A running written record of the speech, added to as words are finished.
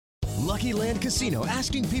Lucky Land Casino,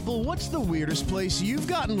 asking people, what's the weirdest place you've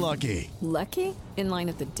gotten lucky? Lucky? In line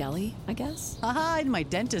at the deli, I guess? Aha, in my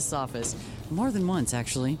dentist's office. More than once,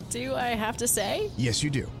 actually. Do I have to say? Yes, you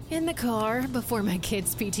do. In the car before my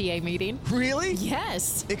kids' PTA meeting. Really?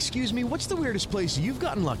 Yes. Excuse me, what's the weirdest place you've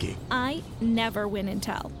gotten lucky? I never win and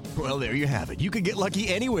tell. Well, there you have it. You can get lucky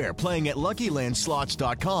anywhere, playing at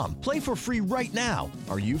LuckyLandSlots.com. Play for free right now.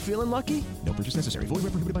 Are you feeling lucky? No purchase necessary. Void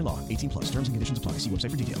where prohibited by law. 18 plus. Terms and conditions apply. See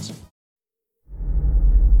website for details.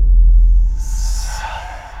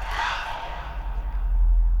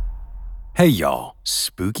 Hey y'all,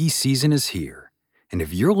 spooky season is here. And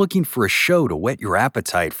if you're looking for a show to whet your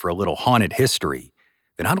appetite for a little haunted history,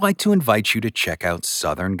 then I'd like to invite you to check out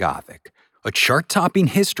Southern Gothic, a chart-topping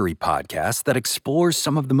history podcast that explores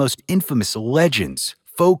some of the most infamous legends,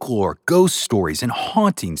 folklore, ghost stories, and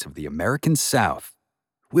hauntings of the American South.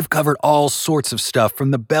 We've covered all sorts of stuff from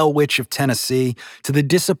the Bell Witch of Tennessee to the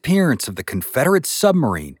disappearance of the Confederate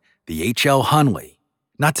submarine, the H.L. Hunley.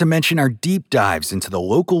 Not to mention our deep dives into the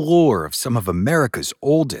local lore of some of America's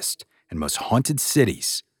oldest and most haunted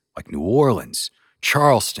cities, like New Orleans,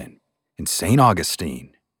 Charleston, and St.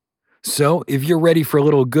 Augustine. So, if you're ready for a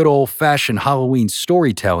little good old-fashioned Halloween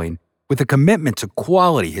storytelling with a commitment to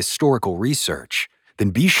quality historical research,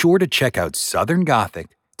 then be sure to check out Southern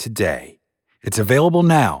Gothic today. It's available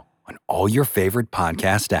now on all your favorite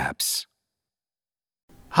podcast apps.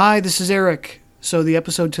 Hi, this is Eric. So the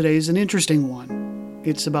episode today is an interesting one.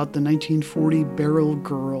 It's about the 1940 Barrel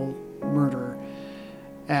Girl murder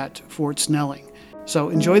at Fort Snelling. So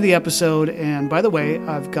enjoy the episode, and by the way,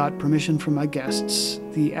 I've got permission from my guests,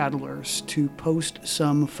 the Adlers, to post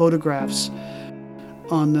some photographs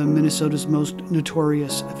on the Minnesota's Most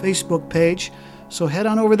Notorious Facebook page, so head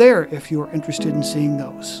on over there if you're interested in seeing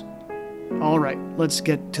those. All right, let's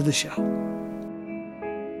get to the show.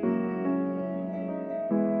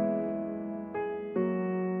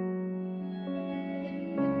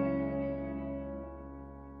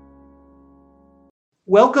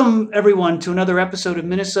 Welcome, everyone, to another episode of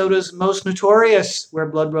Minnesota's Most Notorious, where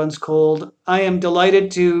blood runs cold. I am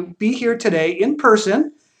delighted to be here today in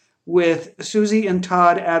person with Susi and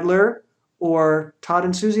Todd Adler, or Todd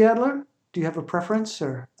and Susi Adler. Do you have a preference?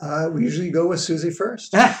 Or we usually go with Susi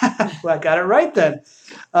first. Well, I got it right then.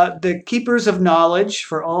 The keepers of knowledge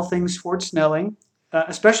for all things Fort Snelling,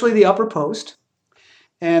 especially the Upper Post.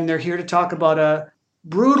 And they're here to talk about a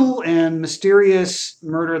brutal and mysterious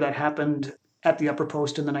murder that happened at the Upper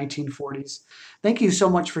Post in the 1940s. Thank you so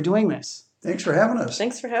much for doing this. Thanks for having us.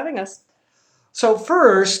 Thanks for having us. So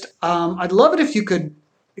first, I'd love it if you could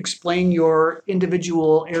explain your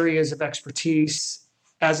individual areas of expertise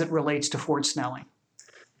as it relates to Fort Snelling.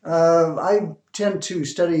 I tend to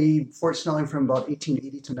study Fort Snelling from about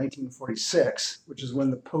 1880 to 1946, which is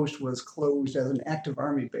when the post was closed as an active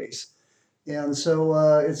Army base. And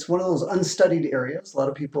so it's one of those unstudied areas. A lot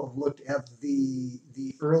of people have looked at the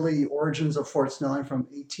early origins of Fort Snelling from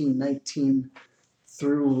 1819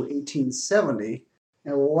 through 1870.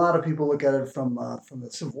 And a lot of people look at it from the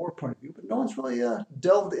Civil War point of view, but no one's really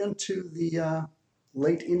delved into the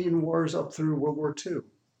late Indian Wars up through World War II.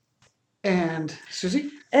 And Susi?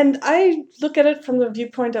 And I look at it from the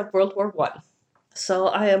viewpoint of World War I. So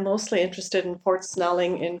I am mostly interested in Fort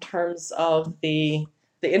Snelling in terms of the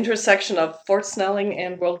intersection of Fort Snelling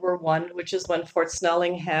and World War I, which is when Fort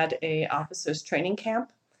Snelling had a officers training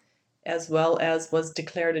camp, as well as was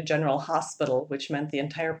declared a general hospital, which meant the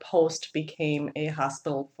entire post became a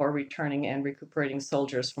hospital for returning and recuperating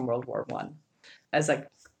soldiers from World War I.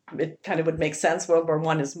 It kind of would make sense. World War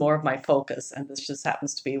I is more of my focus, and this just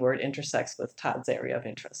happens to be where it intersects with Todd's area of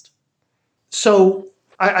interest. So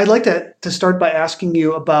I'd like to start by asking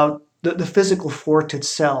you about the physical fort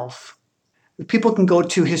itself. People can go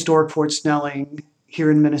to historic Fort Snelling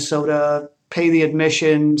here in Minnesota, pay the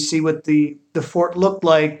admission, see what the fort looked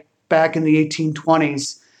like back in the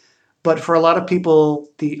 1820s. But for a lot of people,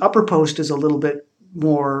 the Upper Post is a little bit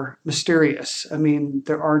more mysterious. I mean,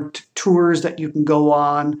 there aren't tours that you can go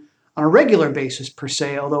on a regular basis per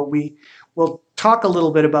se, although we will talk a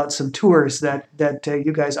little bit about some tours that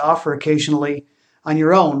you guys offer occasionally on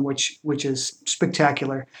your own, which is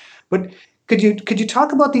spectacular. But could you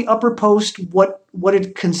talk about the Upper Post, what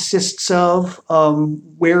it consists of,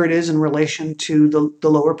 where it is in relation to the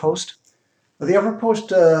Lower Post? Well, the Upper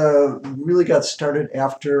Post really got started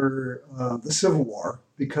after the Civil War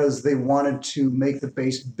because they wanted to make the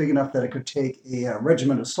base big enough that it could take a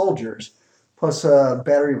regiment of soldiers, plus a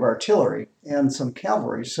battery of artillery and some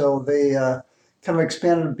cavalry. So they kind of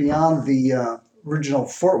expanded beyond the original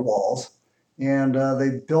fort walls, and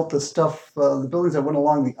they built the buildings that went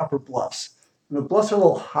along the upper bluffs. And the bluffs are a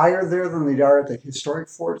little higher there than they are at the historic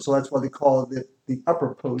fort, so that's why they call it the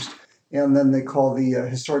upper post. And then they call the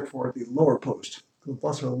historic fort the lower post. The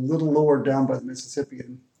bluffs are a little lower down by the Mississippi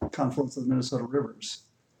and confluence of the Minnesota rivers.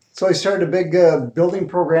 So I started a big building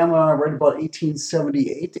program right about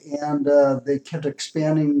 1878, and they kept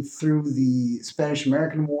expanding through the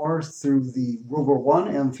Spanish-American War, through the World War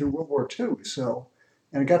I, and through World War II. So,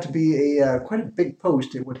 and it got to be quite a big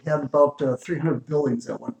post. It would have about 300 buildings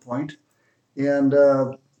at one point, and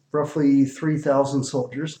roughly 3,000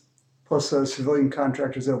 soldiers, plus civilian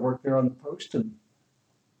contractors that worked there on the post. And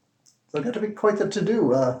so it got to be quite the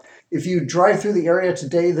to-do. If you drive through the area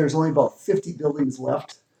today, there's only about 50 buildings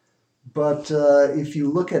left. But if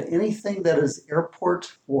you look at anything that is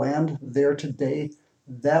airport land there today,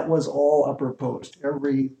 that was all upper post,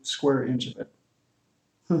 every square inch of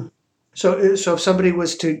it. So if somebody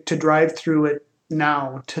was to drive through it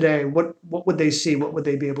now, today, what would they see? What would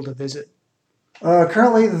they be able to visit?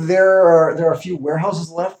 Currently, there are a few warehouses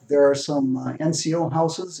left. There are some NCO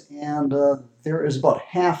houses, and there is about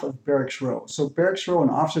half of Barracks Row. So Barracks Row and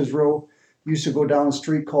Officers Row used to go down a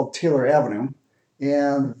street called Taylor Avenue.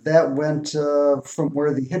 And that went from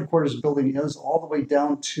where the headquarters building is all the way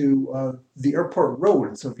down to the airport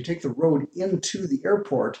road. So if you take the road into the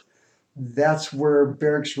airport, that's where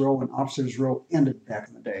Barracks Row and Officers Row ended back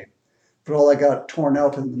in the day. But all that got torn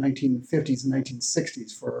out in the 1950s and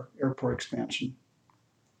 1960s for airport expansion.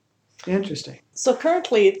 Interesting. So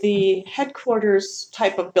currently, the headquarters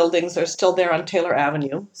type of buildings are still there on Taylor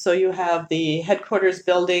Avenue. So you have the headquarters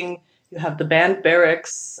building, you have the band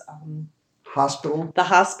barracks, Hospital. the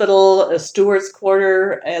hospital, a steward's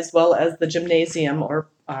quarter, as well as the gymnasium or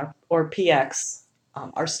PX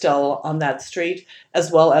are still on that street,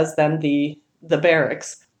 as well as then the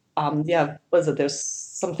barracks. There's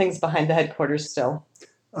some things behind the headquarters still.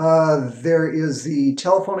 There is the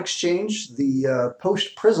telephone exchange, the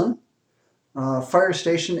post prison, fire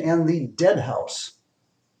station, and the dead house.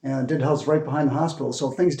 And dead house right behind the hospital.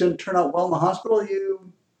 So if things didn't turn out well in the hospital,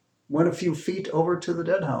 you went a few feet over to the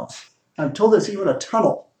dead house. I'm told there's even a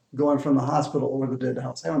tunnel going from the hospital over the dead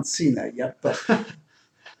house. I haven't seen that yet, but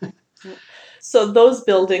So those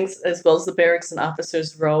buildings, as well as the barracks and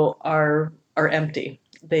officers' row, are empty.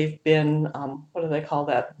 They've been what do they call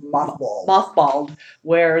that? Mothballed,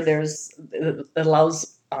 where it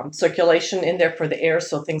allows circulation in there for the air,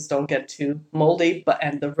 so things don't get too moldy.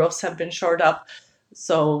 And the roofs have been shored up,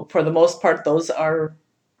 so for the most part, those are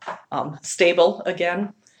stable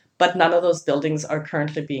again. But none of those buildings are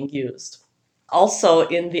currently being used. Also,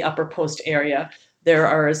 in the Upper Post area, there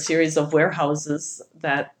are a series of warehouses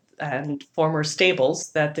and former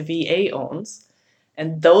stables that the VA owns,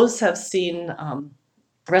 and those have seen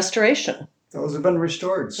restoration. Those have been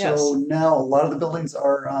restored. Yes. So now a lot of the buildings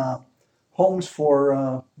are homes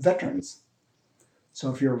for veterans.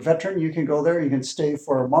 So if you're a veteran, you can go there. You can stay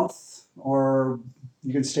for a month, or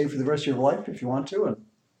you can stay for the rest of your life if you want to. And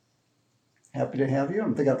happy to have you.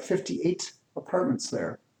 And they got 58 apartments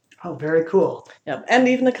there. Oh, very cool. Yeah, and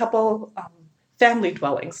even a couple family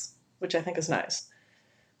dwellings, which I think is nice.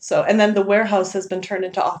 So, and then the warehouse has been turned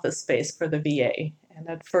into office space for the VA. And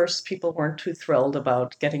at first, people weren't too thrilled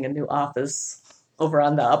about getting a new office over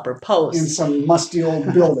on the Upper Post. In some musty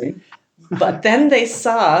old building. But then they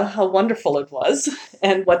saw how wonderful it was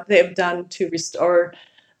and what they've done to restore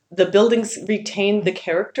the buildings, retain the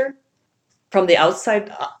character from the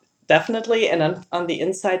outside. Definitely, and on the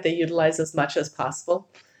inside, they utilize as much as possible.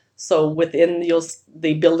 So within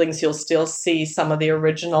the buildings, you'll still see some of the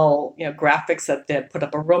original graphics that they put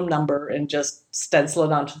up a room number and just stencil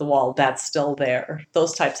it onto the wall. That's still there.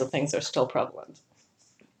 Those types of things are still prevalent.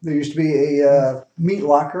 There used to be a meat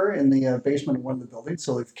locker in the basement of one of the buildings,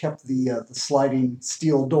 so they've kept the sliding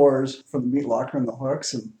steel doors from the meat locker and the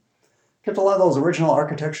hooks, and kept a lot of those original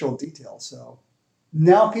architectural details. So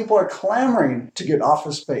now people are clamoring to get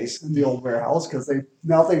office space in the old warehouse because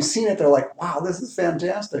now they've seen it. They're like, wow, this is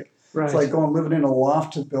fantastic. Right. It's like going living in a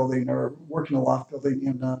loft building or working in a loft building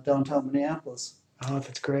in downtown Minneapolis. Oh,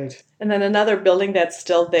 that's great. And then another building that's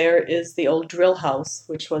still there is the old drill house,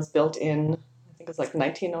 which was built in, I think it's like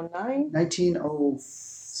 1909?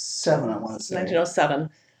 1907, I want to say. 1907.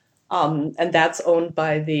 And that's owned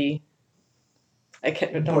by the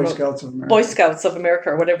Boy Scouts of America. Boy Scouts of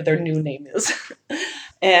America, or whatever their new name is.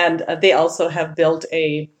 And they also have built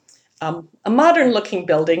a modern-looking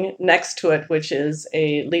building next to it, which is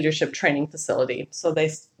a leadership training facility. So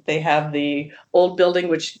they have the old building,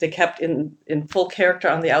 which they kept in full character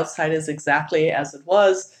on the outside is exactly as it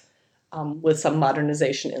was, with some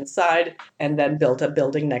modernization inside, and then built a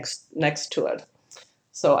building next to it.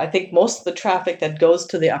 So I think most of the traffic that goes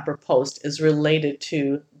to the upper post is related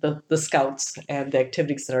to the scouts and the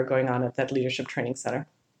activities that are going on at that leadership training center.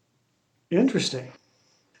 Interesting.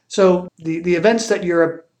 So the events that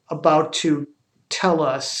you're about to tell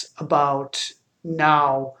us about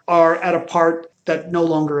now are at a part that no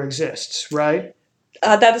longer exists, right?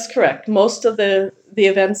 That is correct. Most of the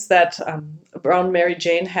events that around Mary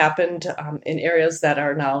Jane happened in areas that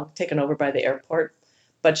are now taken over by the airport,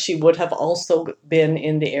 but she would have also been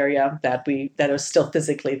in the area that is still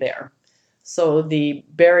physically there. So the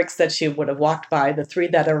barracks that she would have walked by, the 3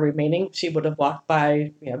 that are remaining, she would have walked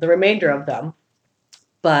by, the remainder of them.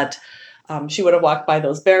 But she would have walked by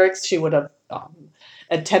those barracks. She would have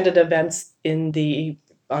attended events on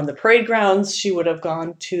the parade grounds. She would have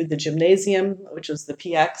gone to the gymnasium, which was the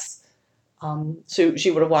PX. So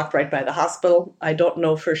she would have walked right by the hospital. I don't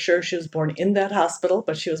know for sure she was born in that hospital,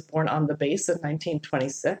 but she was born on the base in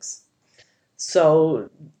 1926. So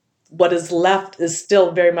what is left is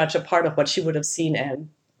still very much a part of what she would have seen and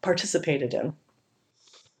participated in.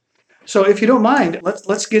 So if you don't mind,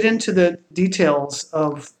 let's get into the details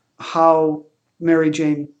of how Mary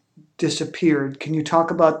Jane disappeared. Can you talk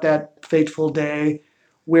about that fateful day,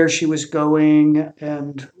 where she was going,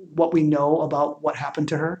 and what we know about what happened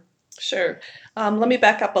to her? Sure. Let me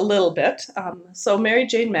back up a little bit. So Mary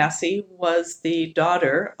Jane Massey was the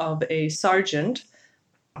daughter of a sergeant,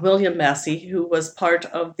 William Massey, who was part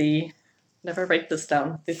of the, never write this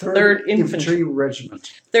down, the 3rd Infantry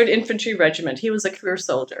Regiment. 3rd Infantry Regiment. He was a career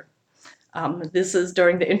soldier. This is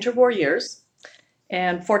during the interwar years.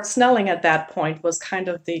 And Fort Snelling at that point was kind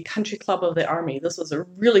of the country club of the Army. This was a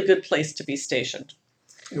really good place to be stationed.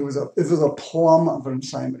 It was a plum of an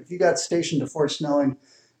assignment. If you got stationed to Fort Snelling,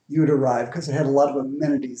 you'd arrive because it had a lot of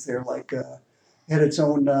amenities there, like it had its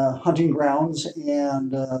own hunting grounds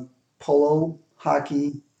and polo,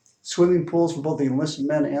 hockey, swimming pools for both the enlisted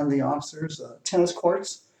men and the officers, tennis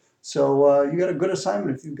courts. So you got a good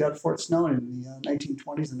assignment if you got Fort Snelling in the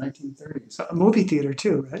 1920s and 1930s. A movie theater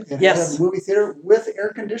too, right? It Yes. had a movie theater with air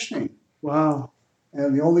conditioning. Wow.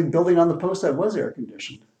 And the only building on the post that was air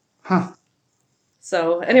conditioned. Huh.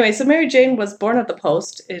 So anyway, so Mary Jane was born at the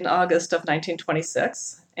post in August of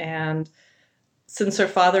 1926. And since her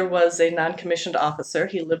father was a non-commissioned officer,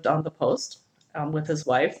 he lived on the post with his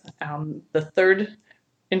wife. The 3rd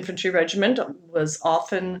Infantry Regiment was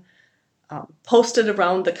often posted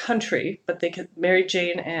around the country, but Mary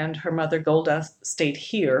Jane and her mother Golda stayed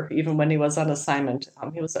here even when he was on assignment.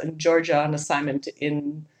 He was in Georgia on assignment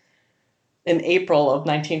in April of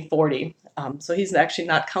 1940. So he's actually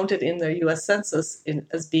not counted in the U.S. Census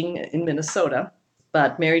as being in Minnesota,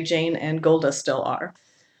 but Mary Jane and Golda still are.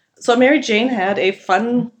 So Mary Jane had a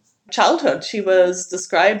fun childhood. She was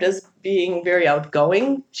described as being very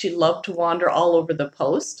outgoing. She loved to wander all over the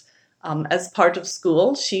post. As part of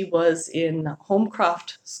school, she was in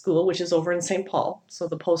Homecroft School, which is over in St. Paul. So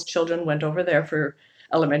the post children went over there for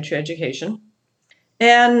elementary education.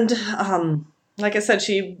 And like I said,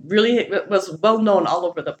 she really was well known all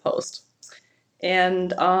over the post.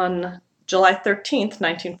 And on July 13th,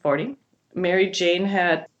 1940, Mary Jane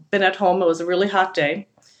had been at home. It was a really hot day.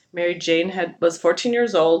 Mary Jane was 14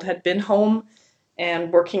 years old, had been home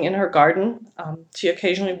and working in her garden. She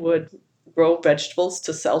occasionally would grow vegetables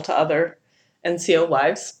to sell to other NCO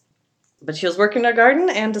wives. But she was working in her garden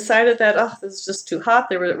and decided that, this is just too hot.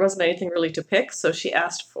 There wasn't anything really to pick. So she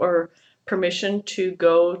asked for permission to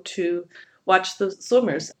go to watch the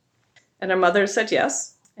swimmers. And her mother said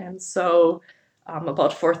yes. And so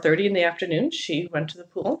about 4:30 in the afternoon, she went to the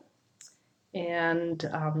pool. And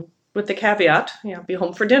with the caveat, be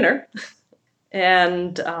home for dinner.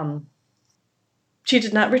 And she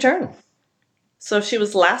did not return. So she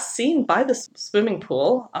was last seen by the swimming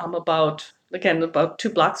pool about 2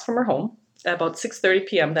 blocks from her home at about 6:30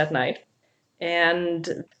 p.m. that night.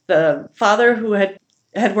 And the father, who had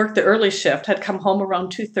worked the early shift, had come home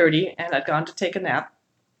around 2:30 and had gone to take a nap.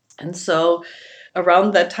 And so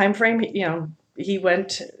around that time frame, he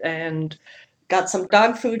went and got some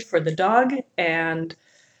dog food for the dog, and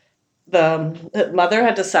the mother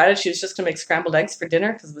had decided she was just going to make scrambled eggs for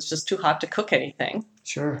dinner because it was just too hot to cook anything.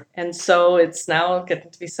 Sure. And so it's now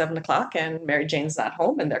getting to be 7 o'clock and Mary Jane's not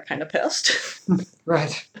home and they're kind of pissed.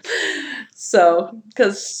 Right. So,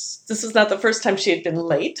 because this was not the first time she had been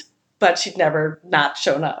late, but she'd never not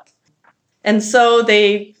shown up. And so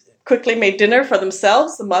they quickly made dinner for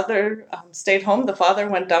themselves. The mother stayed home. The father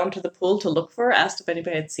went down to the pool to look for her, asked if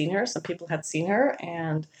anybody had seen her. Some people had seen her,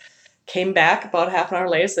 and came back about half an hour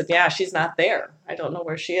later, said, yeah, she's not there. I don't know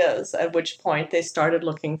where she is. At which point they started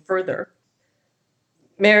looking further.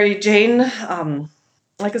 Mary Jane,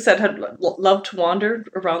 like I said, had loved to wander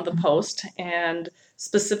around the post, and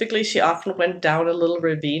Specifically, she often went down a little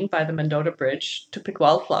ravine by the Mendota Bridge to pick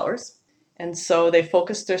wildflowers. And so they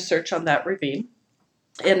focused their search on that ravine.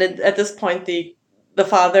 And at this point, the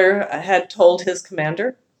father had told his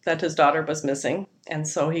commander that his daughter was missing. And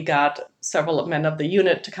so he got several men of the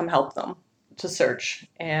unit to come help them to search.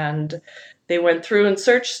 And they went through and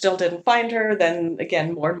searched, still didn't find her. Then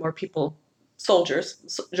again, more and more people,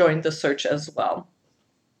 soldiers, joined the search as well.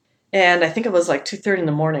 And I think it was like 2:30 in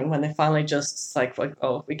the morning when they finally just like,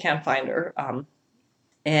 oh, we can't find her.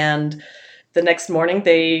 And the next morning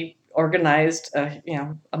they organized a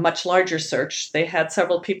much larger search. They had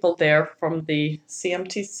several people there from the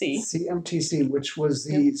CMTC. CMTC, which was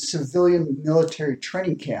the civilian military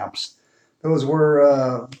training camps. Those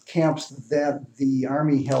were camps that the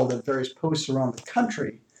Army held at various posts around the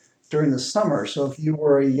country during the summer. So if you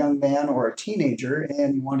were a young man or a teenager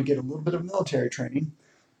and you wanted to get a little bit of military training,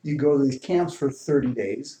 you go to these camps for 30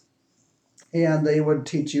 days, and they would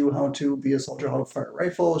teach you how to be a soldier, how to fire a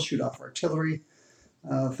rifle, shoot off artillery,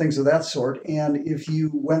 things of that sort. And if you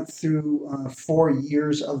went through 4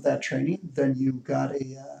 years of that training, then you got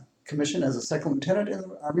a commission as a second lieutenant in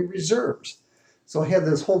the Army Reserves. So I had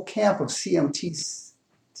this whole camp of CMTC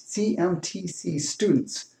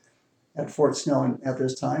students at Fort Snelling at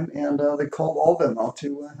this time, and they called all of them out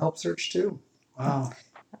to help search too. Wow.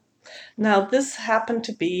 Now, this happened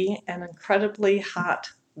to be an incredibly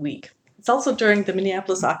hot week. It's also during the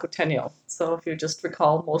Minneapolis Aquatennial. So if you just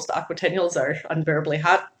recall, most aquatennials are unbearably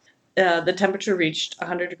hot. The temperature reached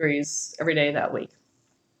 100 degrees every day that week.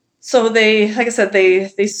 So they, like I said,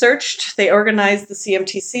 they searched, they organized the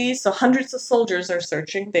CMTC. So hundreds of soldiers are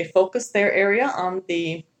searching. They focused their area on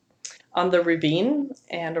the ravine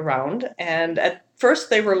and around. And at first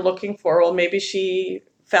they were looking for, well, maybe she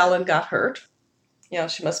fell and got hurt.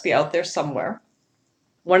 She must be out there somewhere.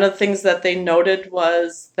 One of the things that they noted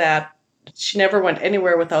was that she never went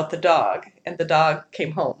anywhere without the dog, and the dog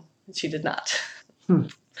came home, and she did not.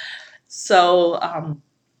 So,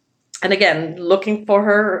 and again, looking for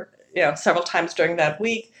her, several times during that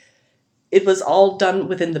week, it was all done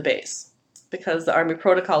within the base, because the Army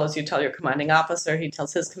protocol is you tell your commanding officer, he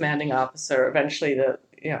tells his commanding officer, eventually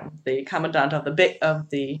the commandant of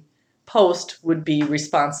the post would be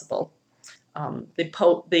responsible.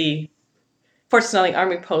 The Fort Snelling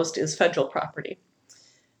Army Post is federal property.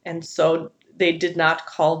 And so they did not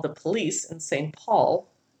call the police in St.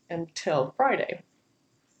 Paul until Friday.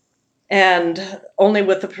 And only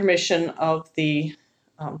with the permission of the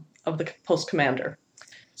post commander.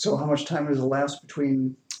 So how much time has elapsed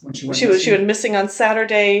between when she went missing? She went missing on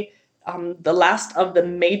Saturday. The last of the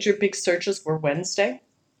major big searches were Wednesday.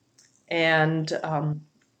 And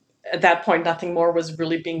at that point, nothing more was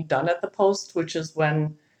really being done at the post, which is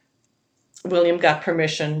when William got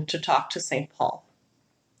permission to talk to St. Paul.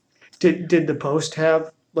 Did the post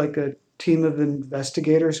have like a team of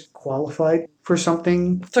investigators qualified for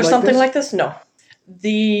something like this? No.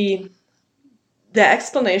 The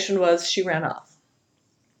explanation was she ran off.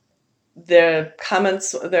 The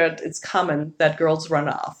comments there, it's common that girls run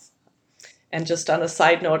off. And just on a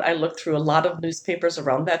side note, I looked through a lot of newspapers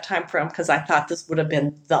around that time frame because I thought this would have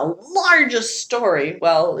been the largest story.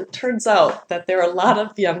 Well, it turns out that there are a lot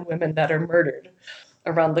of young women that are murdered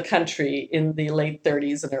around the country in the late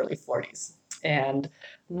 30s and early 40s. And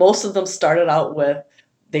most of them started out with,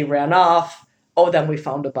 they ran off, then we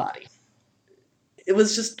found a body. It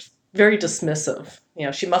was just very dismissive.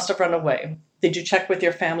 She must have run away. Did you check with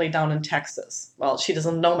your family down in Texas? Well, she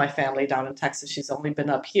doesn't know my family down in Texas. She's only been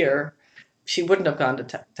up here. She wouldn't have gone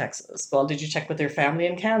to Texas. Well, did you check with your family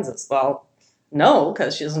in Kansas? Well, no,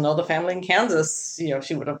 because she doesn't know the family in Kansas.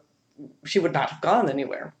 She would not have gone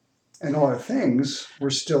anywhere. And all the things were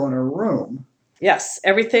still in her room. Yes,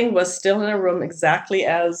 everything was still in her room exactly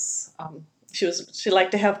as she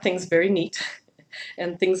liked to have things very neat,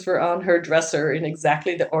 and things were on her dresser in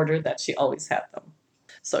exactly the order that she always had them.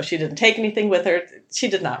 So she didn't take anything with her. She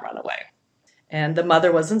did not run away. And the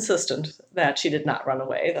mother was insistent that she did not run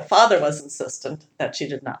away. The father was insistent that she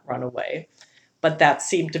did not run away. But that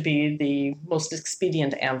seemed to be the most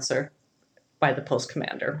expedient answer by the post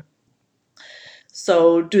commander.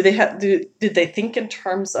 So did they think in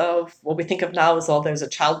terms of what we think of now as, there's a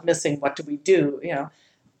child missing, what do we do?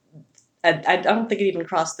 I don't think it even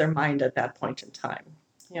crossed their mind at that point in time.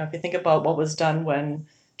 If you think about what was done when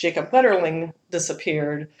Jacob Wetterling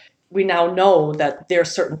disappeared, we now know that there are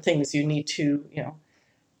certain things you need to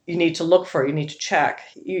look for, you need to check.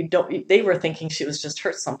 They were thinking she was just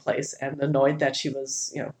hurt someplace and annoyed that she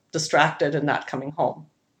was, distracted and not coming home.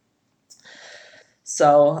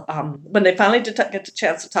 So when they finally did get the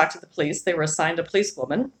chance to talk to the police, they were assigned a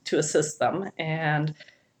policewoman to assist them. And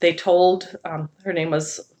They told, her name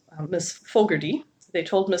was Miss Fogarty. They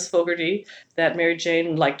told Miss Fogarty that Mary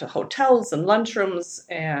Jane liked hotels and lunchrooms,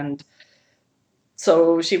 and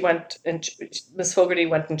so she went and Miss Fogarty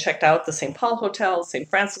went and checked out the St. Paul Hotel, St.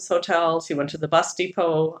 Francis Hotel. She went to the bus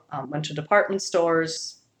depot, went to department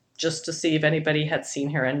stores just to see if anybody had seen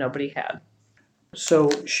her, and nobody had. So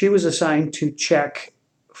she was assigned to check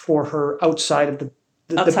for her outside of the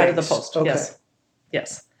outside of the base. post. Okay.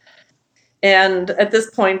 Yes. And at this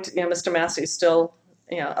point, Mr. Massey is still,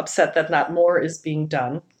 upset that not more is being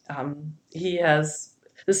done.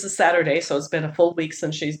 This is Saturday, so it's been a full week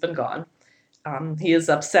since she's been gone. He is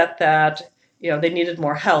upset that, they needed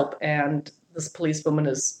more help, and this policewoman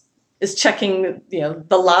is checking, the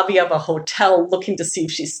lobby of a hotel, looking to see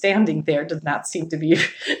if she's standing there. Did not seem to be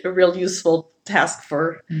a real useful task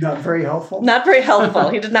for. Not very helpful. Not very helpful.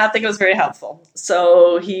 He did not think it was very helpful.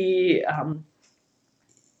 So he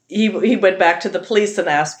went back to the police and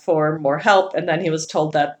asked for more help, and then he was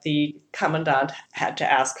told that the commandant had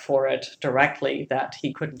to ask for it directly, that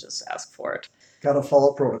he couldn't just ask for it. Got to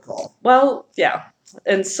follow protocol. Well, yeah.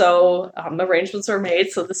 And so arrangements were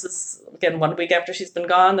made. So this is, again, 1 week after she's been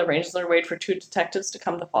gone. The arrangements are made for 2 detectives to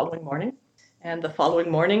come the following morning. And the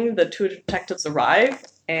following morning, the 2 detectives arrive,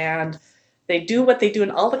 and they do what they do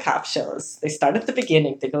in all the cop shows. They start at the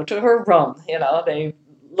beginning. They go to her room. They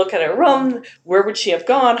look at her room. Where would she have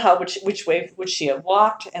gone? Which way would she have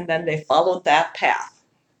walked? And then they followed that path.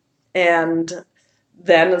 And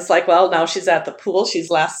then it's like, well, now she's at the pool. She's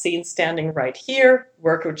last seen standing right here.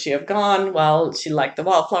 Where could she have gone? Well, she liked the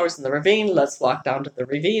wildflowers in the ravine. Let's walk down to the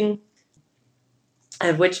ravine.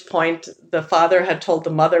 At which point the father had told the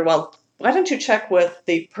mother, well, why don't you check with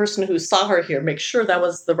the person who saw her here, make sure that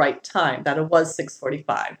was the right time, that it was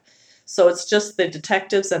 6:45. So it's just the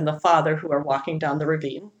detectives and the father who are walking down the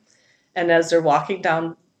ravine. And as they're walking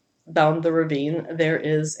down the ravine, there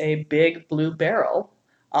is a big blue barrel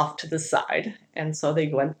off to the side. And so they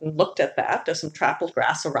went and looked at that. There's some trampled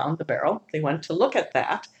grass around the barrel. They went to look at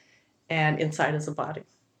that, and inside is a body.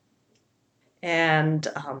 And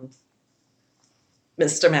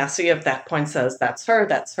Mr. Massey at that point says, that's her,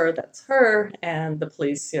 that's her, that's her. And the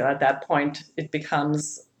police, at that point, it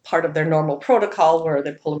becomes part of their normal protocol where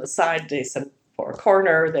they pull them aside, they send for a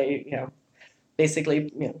coroner, they,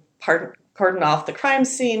 basically, cordon off the crime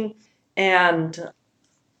scene, and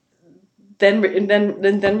then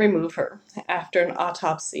remove her. After an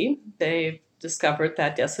autopsy, they discovered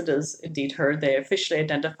that, yes, it is indeed her. They officially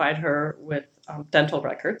identified her with dental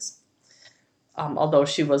records, although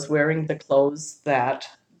she was wearing the clothes that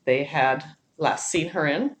they had last seen her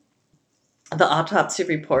in. The autopsy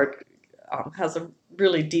report has a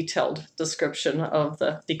really detailed description of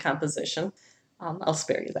the decomposition. I'll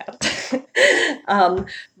spare you that.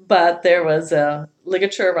 But there was a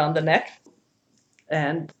ligature around the neck,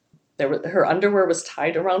 and her underwear was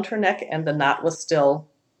tied around her neck, and the knot was still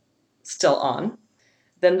on.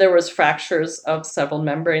 Then there was fractures of several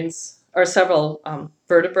membranes or several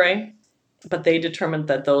vertebrae, but they determined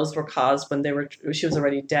that those were caused when she was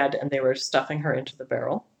already dead, and they were stuffing her into the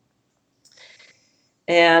barrel.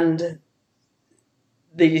 And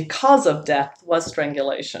the cause of death was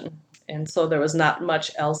strangulation. And so there was not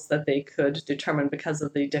much else that they could determine because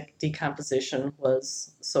of the decomposition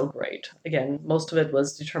was so great. Again, most of it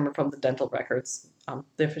was determined from the dental records.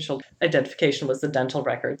 The official identification was the dental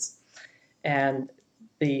records, and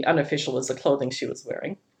the unofficial was the clothing she was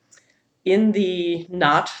wearing. In the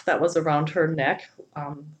knot that was around her neck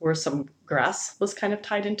where some grass was kind of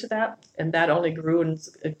tied into that, and that only grew in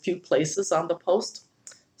a few places on the post.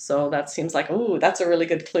 So that seems like, ooh, that's a really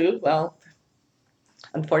good clue. Well,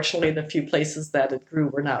 unfortunately, the few places that it grew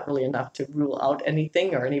were not really enough to rule out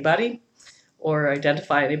anything or anybody or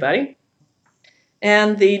identify anybody.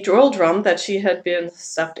 And the drill drum that she had been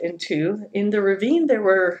stuffed into, in the ravine, there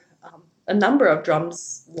were a number of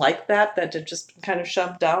drums like that had just been kind of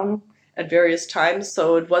shoved down at various times.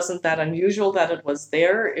 So it wasn't that unusual that it was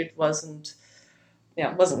there. It wasn't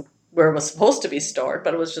where it was supposed to be stored,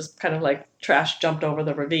 but it was just kind of like trash jumped over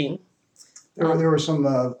the ravine. There were some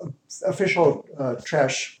official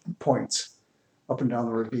trash points up and down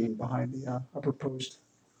the ravine behind the upper post.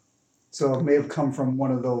 So it may have come from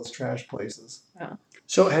one of those trash places. Yeah.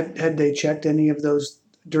 So had they checked any of those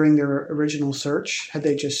during their original search? Had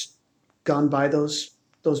they just gone by those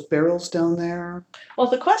barrels down there? Well,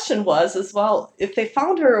 the question was as well, if they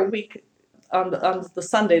found her a week on the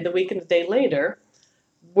Sunday, the week and a day later,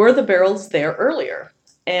 were the barrels there earlier?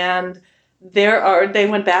 And they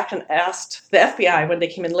went back and asked the FBI when they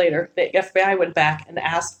came in later. The FBI went back and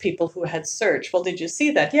asked people who had searched, well, did you see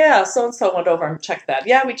that? Yeah, so-and-so went over and checked that.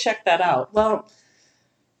 Yeah, we checked that out. Well,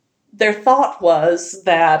 their thought was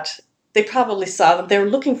that they probably saw them. They were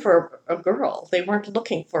looking for a girl. They weren't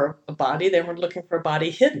looking for a body. They weren't looking for a body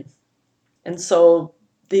hidden. And so,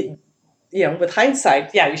 with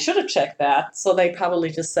hindsight, yeah, you should have checked that. So they probably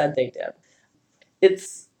just said they did.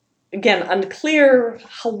 It's, again, unclear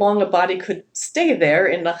how long a body could stay there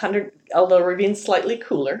in 100, although Ravine's slightly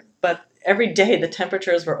cooler. But every day the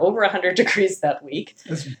temperatures were over 100 degrees that week.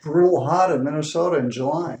 It's brutal hot in Minnesota in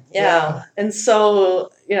July. Yeah. And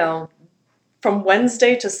so, from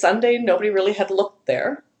Wednesday to Sunday, nobody really had looked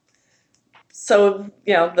there. So,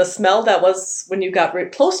 the smell that was when you got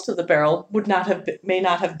close to the barrel may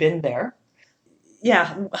not have been there.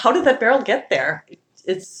 Yeah. How did that barrel get there?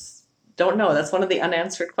 Don't know. That's one of the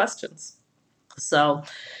unanswered questions. So,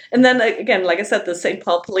 and then again, like I said, the St.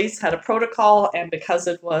 Paul police had a protocol, and because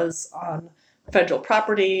it was on federal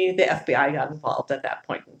property, the FBI got involved at that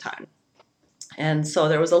point in time. And so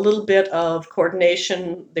there was a little bit of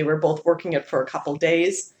coordination. They were both working it for a couple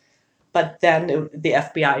days, but then the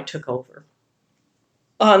FBI took over.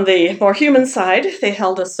 On the more human side, they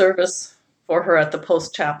held a service for her at the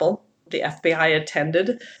Post Chapel. The FBI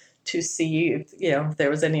attended to see if there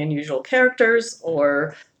was any unusual characters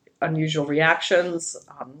or unusual reactions.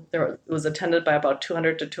 It was attended by about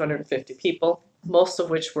 200 to 250 people, most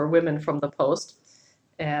of which were women from the Post.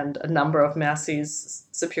 And a number of Massey's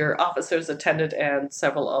superior officers attended, and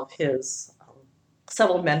several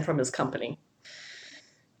men from his company.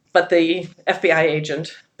 But the FBI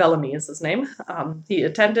agent, Bellamy is his name, he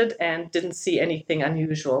attended and didn't see anything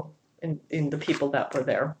unusual in the people that were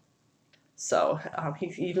there. So he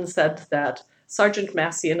even said that Sergeant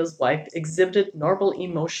Massey and his wife exhibited normal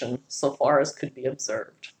emotion so far as could be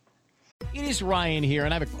observed. It is Ryan here,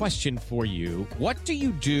 and I have a question for you. What do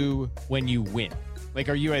you do when you win? Like,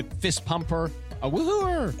 are you a fist pumper, a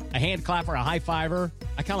woo-hooer, a hand clapper, a high-fiver?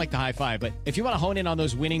 I kind of like the high-five, but if you want to hone in on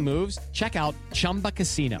those winning moves, check out Chumba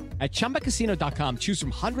Casino. At ChumbaCasino.com, choose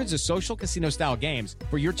from hundreds of social casino-style games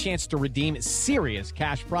for your chance to redeem serious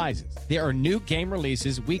cash prizes. There are new game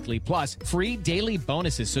releases weekly, plus free daily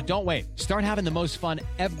bonuses, so don't wait. Start having the most fun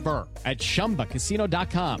ever at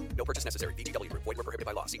ChumbaCasino.com. No purchase necessary. VGW. Void where prohibited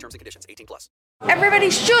by law. See terms and conditions. 18+. Everybody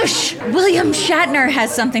shush! William Shatner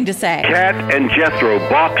has something to say. Cat and Jethro,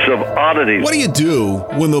 box of oddities. What do you do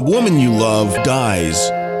when the woman you love dies?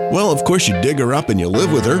 Well, of course you dig her up and you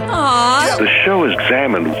live with her. Aww. The show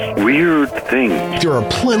examines weird things. There are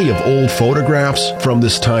plenty of old photographs from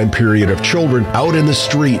this time period of children out in the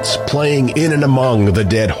streets playing in and among the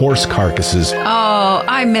dead horse carcasses. Oh,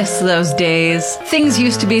 I miss those days. Things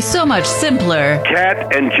used to be so much simpler.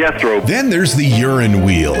 Cat and Jethro. Then there's the urine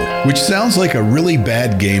wheel, which sounds like a really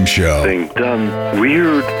bad game show. They've done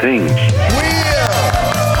weird things.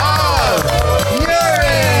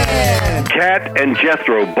 Cat and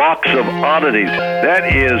Jethro, box of oddities.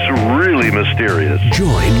 That is really mysterious.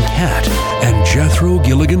 Join Cat and Jethro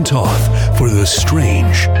Gilligan Toth for the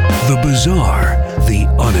strange, the bizarre, the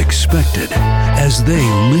unexpected, as they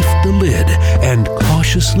lift the lid and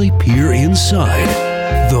cautiously peer inside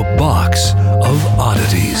the Box of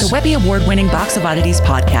Oddities. The Webby Award-winning Box of Oddities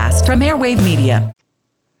podcast from Airwave Media.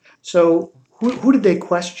 So who did they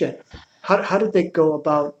question? How did they go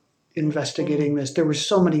about investigating this? There were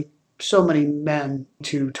so many men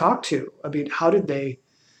to talk to. I mean, how did they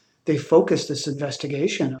focus this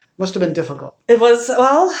investigation? It must have been difficult. It was,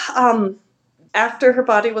 after her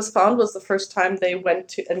body was found was the first time they went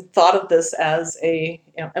to and thought of this as a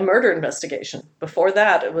murder investigation. Before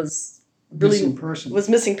that, it was really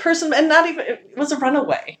missing person, and not even, it was a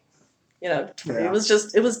runaway. It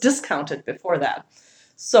was discounted before that.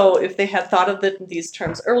 So if they had thought of it in these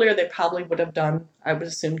terms earlier, they probably would have done, I would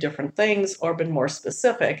assume, different things or been more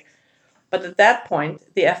specific. But at that point,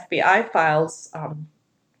 the FBI files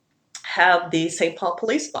have the St. Paul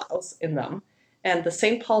police files in them. And the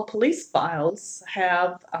St. Paul police files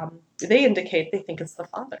have, they indicate they think it's the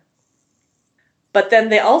father. But then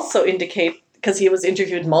they also indicate, because he was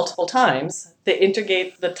interviewed multiple times, they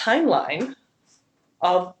indicate the timeline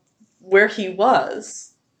of where he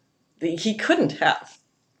was. He couldn't have.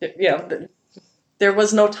 There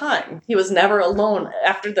was no time. He was never alone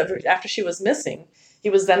after she was missing. He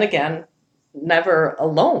was then again never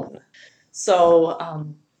alone. So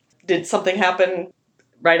did something happen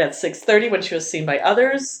right at 6:30 when she was seen by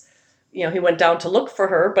others? He went down to look for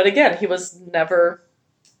her, but again, he was never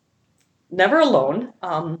alone.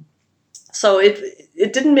 So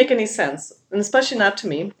it didn't make any sense, and especially not to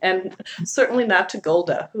me, and certainly not to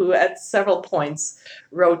Golda, who at several points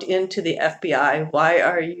wrote into the FBI, why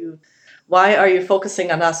are you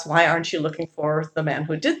focusing on us? Why aren't you looking for the man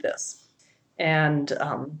who did this? And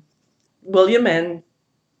William and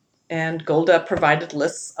And Golda provided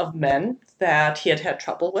lists of men that he had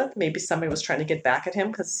trouble with. Maybe somebody was trying to get back at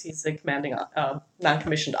him because he's a commanding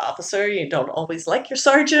non-commissioned officer. You don't always like your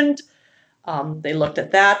sergeant. They looked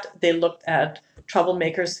at that. They looked at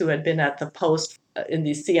troublemakers who had been at the post in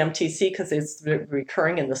the CMTC because it's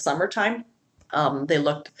recurring in the summertime. They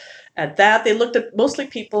looked at that. They looked at mostly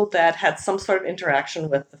people that had some sort of interaction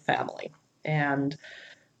with the family. And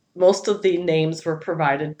most of the names were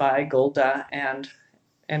provided by Golda and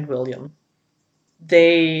William.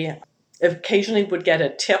 They occasionally would get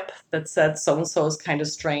a tip that said so-and-so is kind of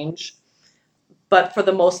strange. But for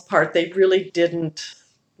the most part, they really didn't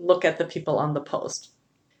look at the people on the post.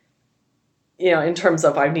 In terms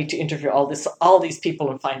of I need to interview all these people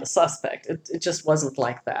and find a suspect. It just wasn't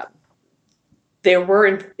like that. There were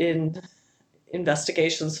in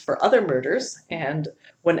investigations for other murders, and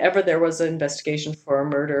whenever there was an investigation for a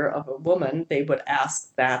murder of a woman, they would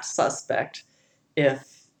ask that suspect if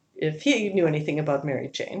he knew anything about Mary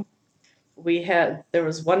Jane. There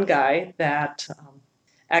was one guy that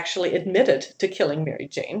actually admitted to killing Mary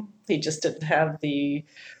Jane. He just didn't have the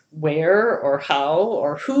where or how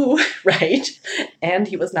or who, right? And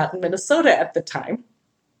he was not in Minnesota at the time.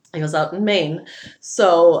 He was out in Maine.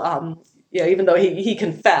 So, even though he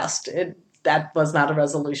confessed, that was not a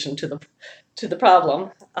resolution to the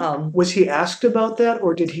problem. Was he asked about that,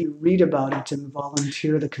 or did he read about it and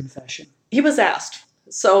volunteer the confession? He was asked.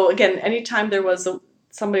 So again, anytime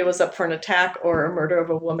somebody was up for an attack or a murder of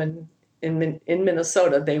a woman in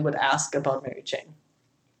Minnesota, they would ask about Mary Jane.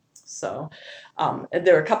 So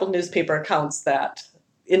there were a couple of newspaper accounts that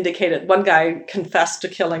indicated one guy confessed to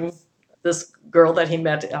killing this girl that he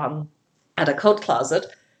met at a coat closet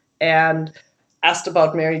and asked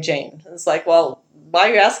about Mary Jane. It's like, well, why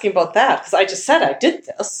are you asking about that? Because I just said I did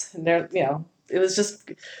this. And it was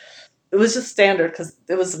just standard because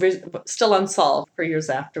it was still unsolved for years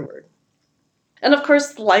afterward. And of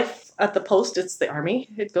course, life at the post, it's the Army.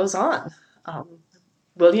 It goes on.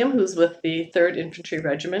 William, who's with the 3rd Infantry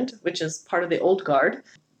Regiment, which is part of the Old Guard,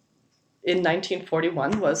 in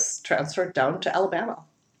 1941 was transferred down to Alabama.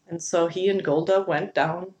 And so he and Golda went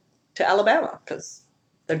down to Alabama because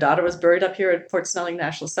their daughter was buried up here at Fort Snelling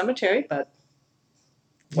National Cemetery. But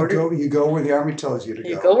you go where the Army tells you to go.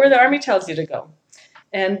 You go where the Army tells you to go.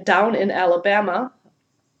 And down in Alabama,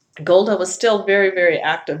 Golda was still very, very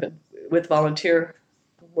active with volunteer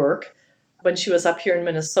work. When she was up here in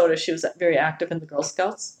Minnesota, she was very active in the Girl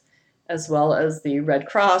Scouts, as well as the Red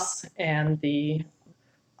Cross and the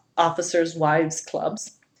Officers' Wives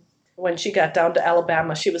Clubs. When she got down to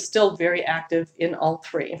Alabama, she was still very active in all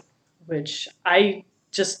three, which I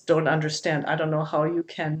just don't understand. I don't know how you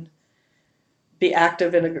can be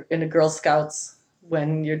active in a Girl Scouts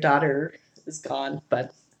when your daughter is gone,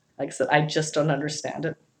 but like I said, I just don't understand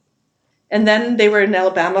it. And then they were in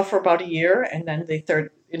Alabama for about a year, and then the 3rd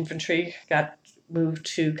Infantry got moved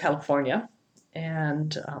to California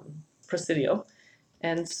and Presidio.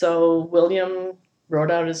 And so William wrote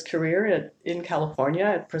out his career in California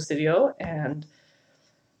at Presidio and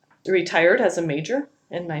retired as a major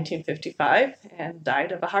in 1955 and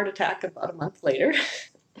died of a heart attack about a month later.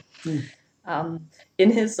 In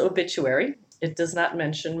his obituary, it does not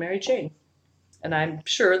mention Mary Jane. And I'm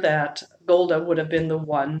sure that Golda would have been the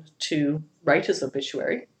one to write his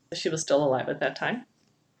obituary. She was still alive at that time.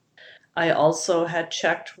 I also had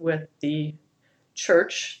checked with the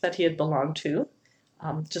church that he had belonged to,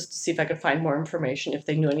 just to see if I could find more information, if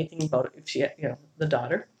they knew anything about if she had, the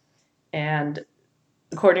daughter. And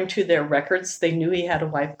according to their records, they knew he had a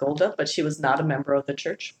wife, Golda, but she was not a member of the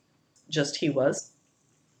church, just he was.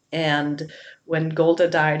 And when Golda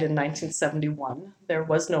died in 1971, there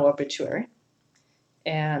was no obituary.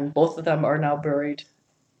 And both of them are now buried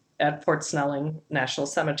at Fort Snelling National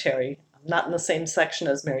Cemetery. Not in the same section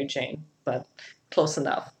as Mary Jane, but close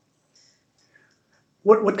enough.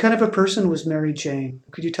 What kind of a person was Mary Jane?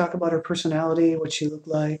 Could you talk about her personality, what she looked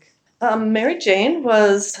like? Mary Jane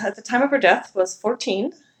was, at the time of her death, was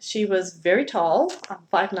 14. She was very tall,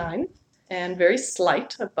 5'9", and very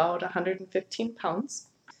slight, about 115 pounds.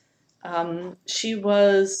 She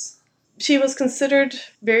was considered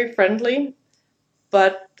very friendly,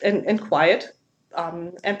 and quiet,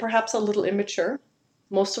 and perhaps a little immature.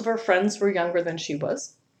 Most of her friends were younger than she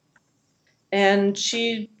was. And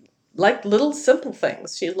she liked little simple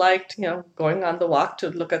things. She liked, going on the walk to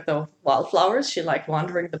look at the wildflowers. She liked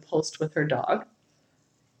wandering the post with her dog.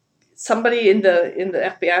 Somebody in the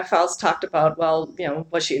FBI files talked about,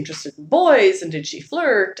 was she interested in boys and did she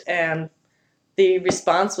flirt? And the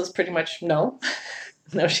response was pretty much no.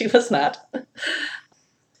 No, she was not.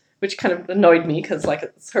 Which kind of annoyed me because,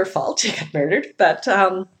 it's her fault. She got murdered. But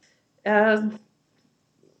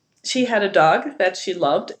She had a dog that she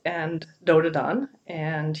loved and doted on,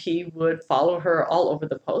 and he would follow her all over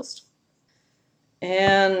the post.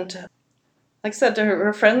 And like I said,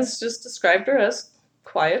 her friends just described her as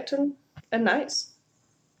quiet and nice.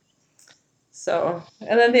 So,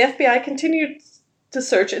 and then the FBI continued to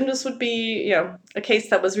search, and this would be, a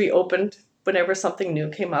case that was reopened whenever something new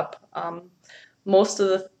came up. Most of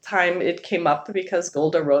the time it came up because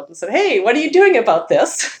Golda wrote and said, "Hey, what are you doing about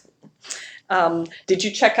this? Did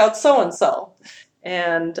you check out so-and-so?"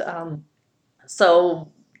 And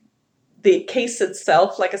so the case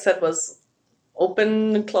itself, like I said, was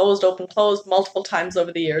open, closed, multiple times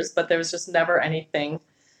over the years, but there was just never anything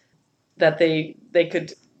that they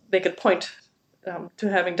could point to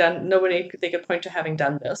having done. They could point to having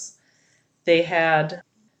done this. They had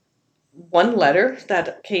one letter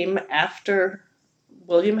that came after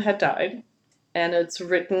William had died, and it's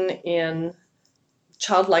written in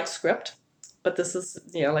childlike script, but this is,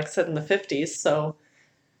 like I said, in the 50s, so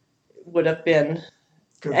it would have been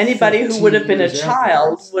anybody who would have been a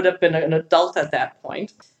child would have been an adult at that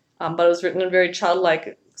point. But it was written in very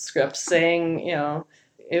childlike script, saying,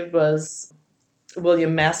 it was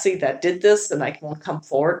William Massey that did this, and I won't come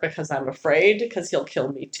forward because I'm afraid, because he'll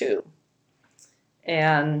kill me too.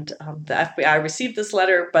 And the FBI received this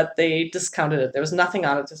letter, but they discounted it. There was nothing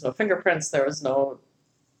on it. There's no fingerprints. There was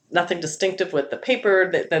nothing distinctive with the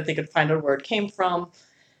paper that they could find out where it came from.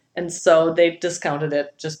 And so they discounted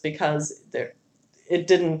it just because it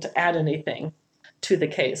didn't add anything to the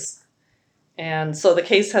case. And so the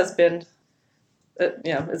case has been,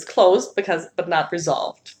 it's closed but not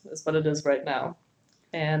resolved, is what it is right now.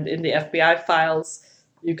 And in the FBI files,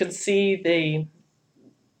 you can see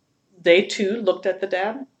they too looked at the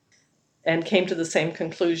dad and came to the same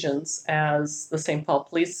conclusions as the St. Paul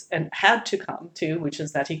police and had to come to, which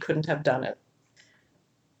is that he couldn't have done it.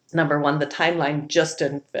 Number one, the timeline just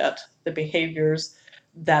didn't fit. The behaviors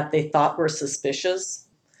that they thought were suspicious,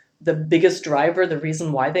 the biggest driver, the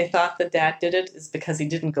reason why they thought the dad did it, is because he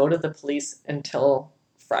didn't go to the police until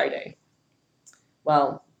Friday.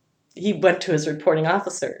 Well, he went to his reporting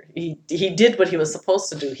officer. He did what he was supposed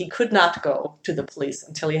to do. He could not go to the police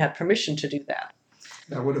until he had permission to do that.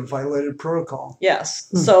 That would have violated protocol. Yes.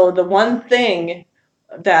 So the one thing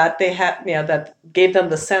that they had, that gave them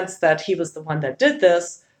the sense that he was the one that did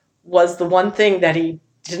this was the one thing that he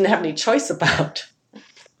didn't have any choice about.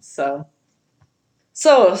 So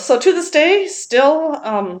to this day, still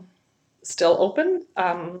open.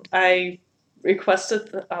 I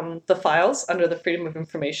requested the files under the Freedom of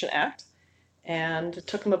Information Act, and it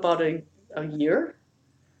took them about a year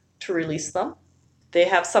to release them. They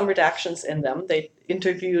have some redactions in them. They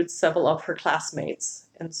interviewed several of her classmates,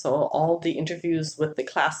 and so all the interviews with the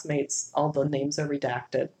classmates, all the names are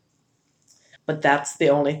redacted. But that's the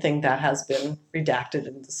only thing that has been redacted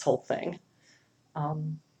in this whole thing.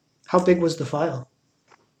 How big was the file?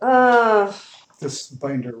 This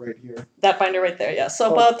binder right here. That binder right there, yeah.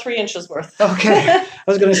 So about 3 inches worth. Okay. I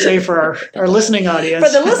was going to say for our listening audience.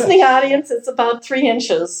 For the listening audience, it's about 3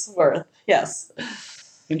 inches worth, yes.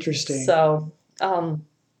 Interesting. So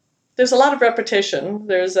there's a lot of repetition.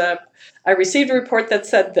 I received a report that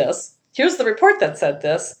said this. Here's the report that said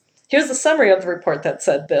this. Here's the summary of the report that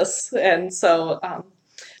said this. And so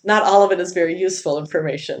not all of it is very useful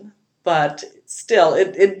information. But still,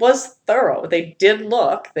 it was thorough. They did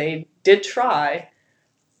look, they did try,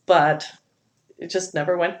 but it just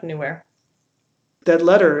never went anywhere. That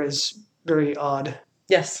letter is very odd.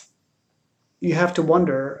 Yes. You have to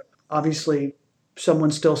wonder, obviously, someone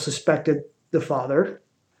still suspected the father,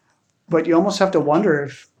 but you almost have to wonder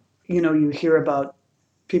if, you hear about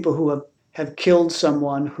people who have killed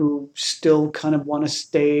someone who still kind of want to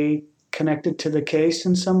stay connected to the case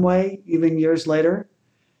in some way, even years later.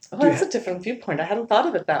 Oh, that's a different viewpoint. I hadn't thought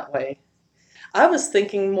of it that way. I was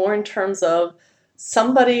thinking more in terms of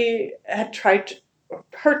somebody had tried to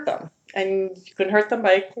hurt them. And you can hurt them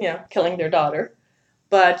by, killing their daughter.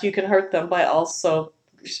 But you can hurt them by also,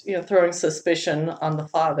 throwing suspicion on the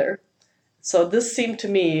father. So this seemed to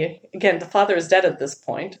me, again, the father is dead at this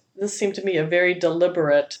point. This seemed to me a very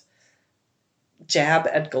deliberate jab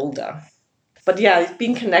at Golda. But yeah,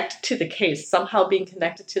 being connected to the case, somehow being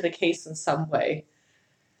connected to the case in some way.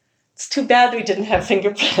 It's too bad we didn't have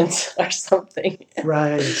fingerprints or something.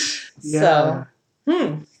 Right. Yeah.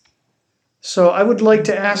 So, So I would like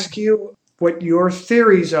to ask you what your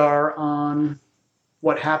theories are on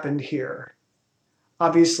what happened here.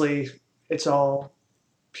 Obviously, it's all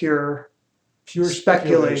pure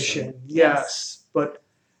speculation. Yes. But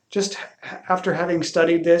just after having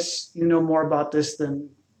studied this, you know more about this than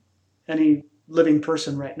any living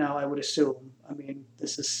person right now, I would assume. I mean,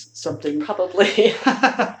 this is something... Probably.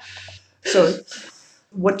 So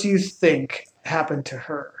what do you think happened to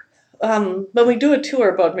her? When we do a tour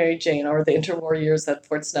about Mary Jane or the interwar years at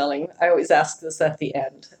Fort Snelling, I always ask this at the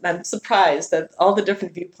end. And I'm surprised at all the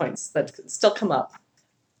different viewpoints that still come up.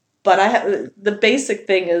 But the basic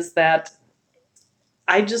thing is that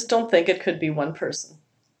I just don't think it could be one person.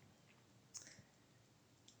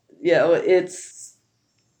 It's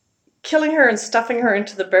killing her and stuffing her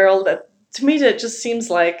into the barrel. That, to me, it just seems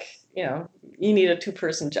like, you need a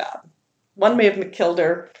two-person job. One may have killed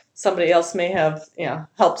her. Somebody else may have,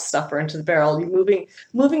 helped stuff her into the barrel. You're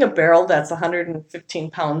moving a barrel that's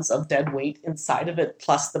 115 pounds of dead weight inside of it,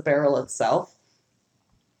 plus the barrel itself.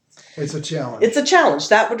 It's a challenge. It's a challenge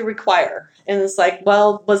that would require. And it's like,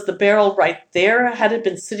 well, was the barrel right there? Had it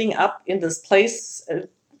been sitting up in this place?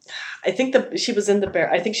 I think she was in the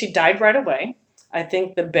barrel. I think she died right away. I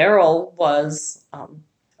think the barrel was,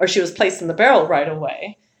 or she was placed in the barrel right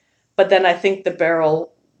away. But then I think the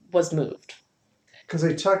barrel was moved. Because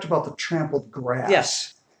they talked about the trampled grass.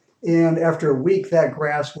 Yes. And after a week, that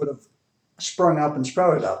grass would have sprung up and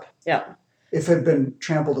sprouted up. Yeah. If it had been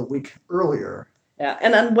trampled a week earlier. Yeah.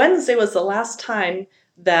 And on Wednesday was the last time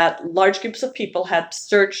that large groups of people had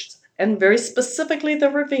searched, and very specifically the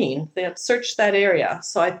ravine. They had searched that area.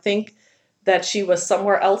 So I think that she was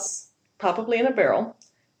somewhere else, probably in a barrel,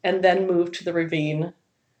 and then moved to the ravine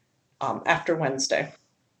after Wednesday.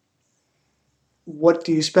 What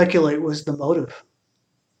do you speculate was the motive?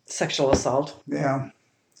 Sexual assault. Yeah.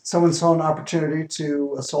 Someone saw an opportunity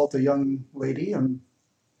to assault a young lady and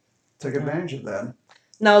took advantage of that.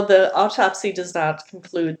 Now, the autopsy does not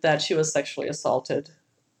conclude that she was sexually assaulted,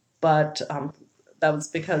 but that was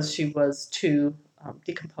because she was too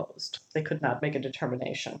decomposed. They could not make a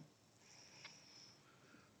determination.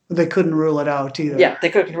 They couldn't rule it out either. Yeah, they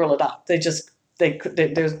couldn't rule it out. They couldn't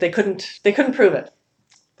prove it.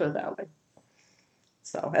 Put it that way.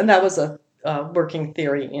 So, and that was a working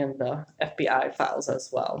theory in the FBI files as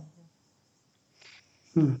well.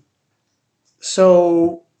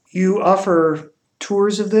 So you offer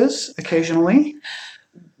tours of this occasionally?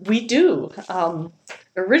 We do.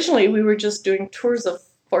 Originally, we were just doing tours of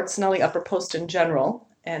Fort Snelling Upper Post in general,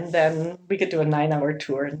 and then we could do a 9-hour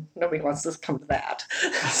tour, and nobody wants to come to that.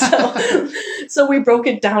 So we broke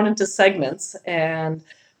it down into segments, and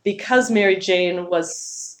because Mary Jane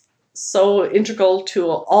was so integral to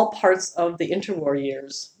all parts of the interwar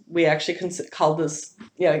years, we actually called this,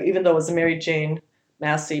 even though it was a Mary Jane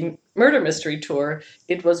Massey murder mystery tour,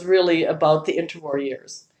 it was really about the interwar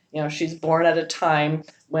years. She's born at a time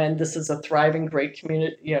when this is a thriving, great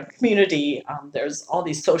community. There's all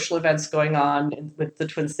these social events going on with the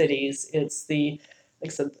Twin Cities. It's like I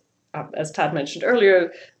said, as Todd mentioned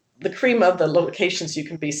earlier, the cream of the locations you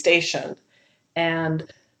can be stationed.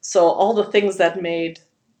 And so all the things that made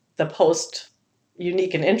the Post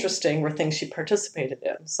unique and interesting were things she participated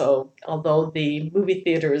in. So although the movie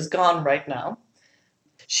theater is gone right now,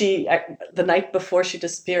 she, the night before she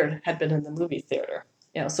disappeared, had been in the movie theater.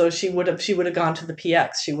 So she would have gone to the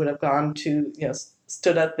PX. She would have gone to,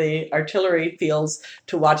 stood at the artillery fields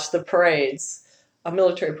to watch the parades,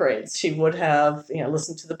 military parades. She would have,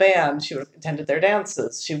 listened to the band. She would have attended their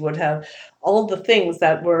dances. She would have all the things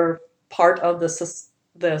that were part of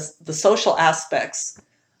the social aspects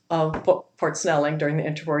of Fort Snelling during the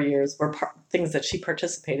interwar years were things that she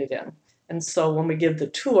participated in. And so when we give the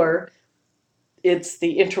tour, it's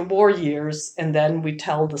the interwar years, and then we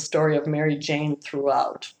tell the story of Mary Jane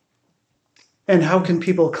throughout. And how can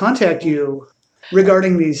people contact you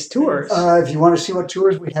regarding these tours? If you want to see what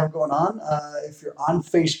tours we have going on, if you're on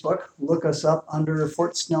Facebook, look us up under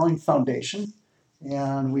Fort Snelling Foundation,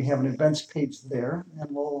 and we have an events page there. And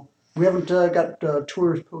we haven't got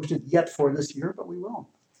tours posted yet for this year, but we will.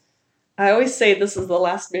 I always say this is the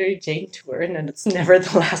last Mary Jane tour, and it's never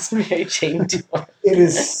the last Mary Jane tour. It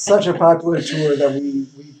is such a popular tour that we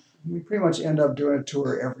pretty much end up doing a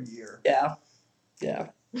tour every year. Yeah.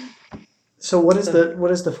 So what is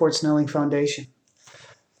the Fort Snelling Foundation?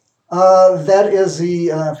 That is the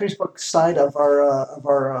Facebook side of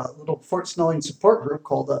our little Fort Snelling support group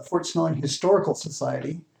called the Fort Snelling Historical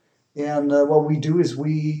Society. And what we do is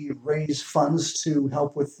we raise funds to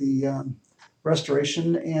help with the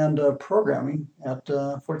restoration and programming at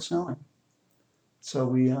Fort Snelling. So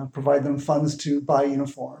we provide them funds to buy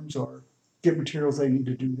uniforms or get materials they need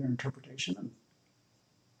to do their interpretation.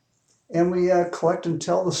 And we collect and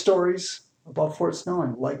tell the stories about Fort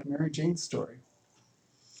Snelling, like Mary Jane's story.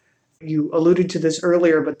 You alluded to this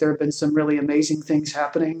earlier, but there have been some really amazing things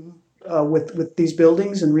happening with these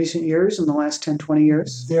buildings in recent years, in the last 10, 20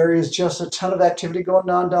 years? There is just a ton of activity going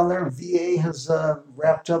on down there. VA has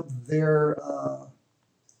wrapped up their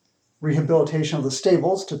rehabilitation of the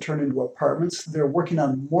stables to turn into apartments. They're working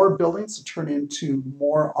on more buildings to turn into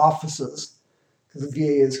more offices because the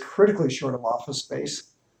VA is critically short of office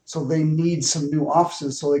space. So they need some new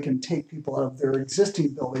offices so they can take people out of their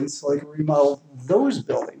existing buildings so they can remodel those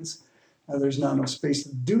buildings. And there's now no space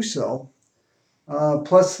to do so.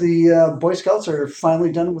 Plus the Boy Scouts are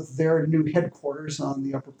finally done with their new headquarters on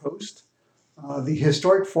the Upper Post. The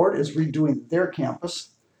Historic Fort is redoing their campus.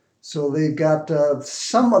 So they've got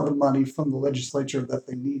some of the money from the legislature that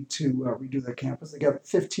they need to redo their campus. They got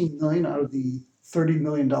 $15 million out of the $30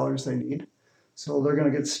 million they need. So they're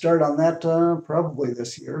going to get started on that probably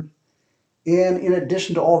this year. And in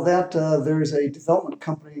addition to all that, there's a development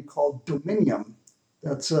company called Dominium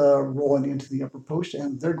that's rolling into the Upper Post,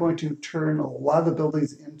 and they're going to turn a lot of the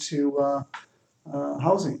buildings into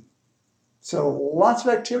housing. So lots of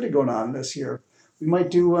activity going on this year. We might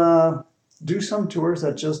do some tours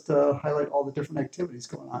that just highlight all the different activities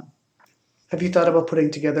going on. Have you thought about putting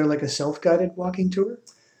together like a self-guided walking tour?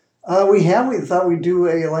 We thought we'd do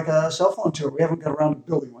a cell phone tour. We haven't got around to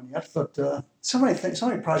building one yet, but so many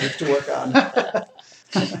projects to work on.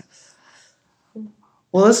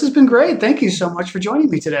 Well, this has been great. Thank you so much for joining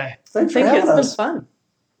me today. Thanks for having us. It's been fun.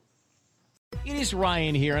 It is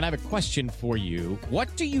Ryan here, and I have a question for you.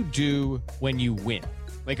 What do you do when you win?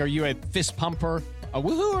 Like, are you a fist pumper, a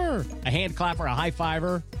woohooer, a hand clapper, a high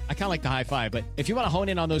fiver? I kind of like the high five, but if you want to hone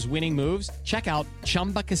in on those winning moves, check out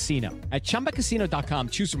Chumba Casino. At ChumbaCasino.com,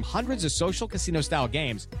 choose from hundreds of social casino-style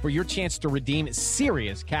games for your chance to redeem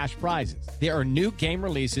serious cash prizes. There are new game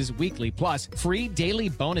releases weekly, plus free daily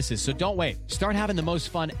bonuses, so don't wait. Start having the most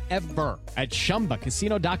fun ever at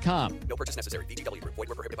ChumbaCasino.com. No purchase necessary. VGW Group. Void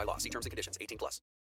where prohibited by law. See terms and conditions. 18+.